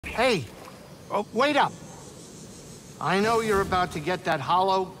Hey, oh, wait up. I know you're about to get that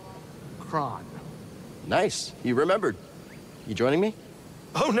hollow cron. Nice. You remembered. You joining me?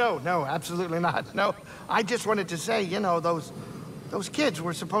 Oh, no, absolutely not. No, I just wanted to say, you know, those kids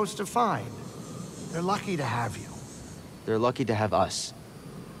we're supposed to find. They're lucky to have you. They're lucky to have us.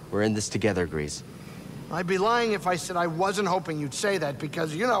 We're in this together, Grease. I'd be lying if I said I wasn't hoping you'd say that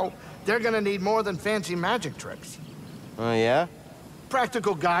because, you know, they're gonna need more than fancy magic tricks. Oh, yeah?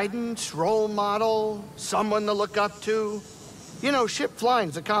 Practical guidance, role model, someone to look up to. You know, ship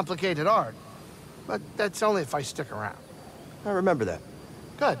flying's a complicated art. But that's only if I stick around. I remember that.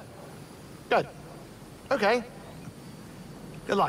 Good. Good. Okay.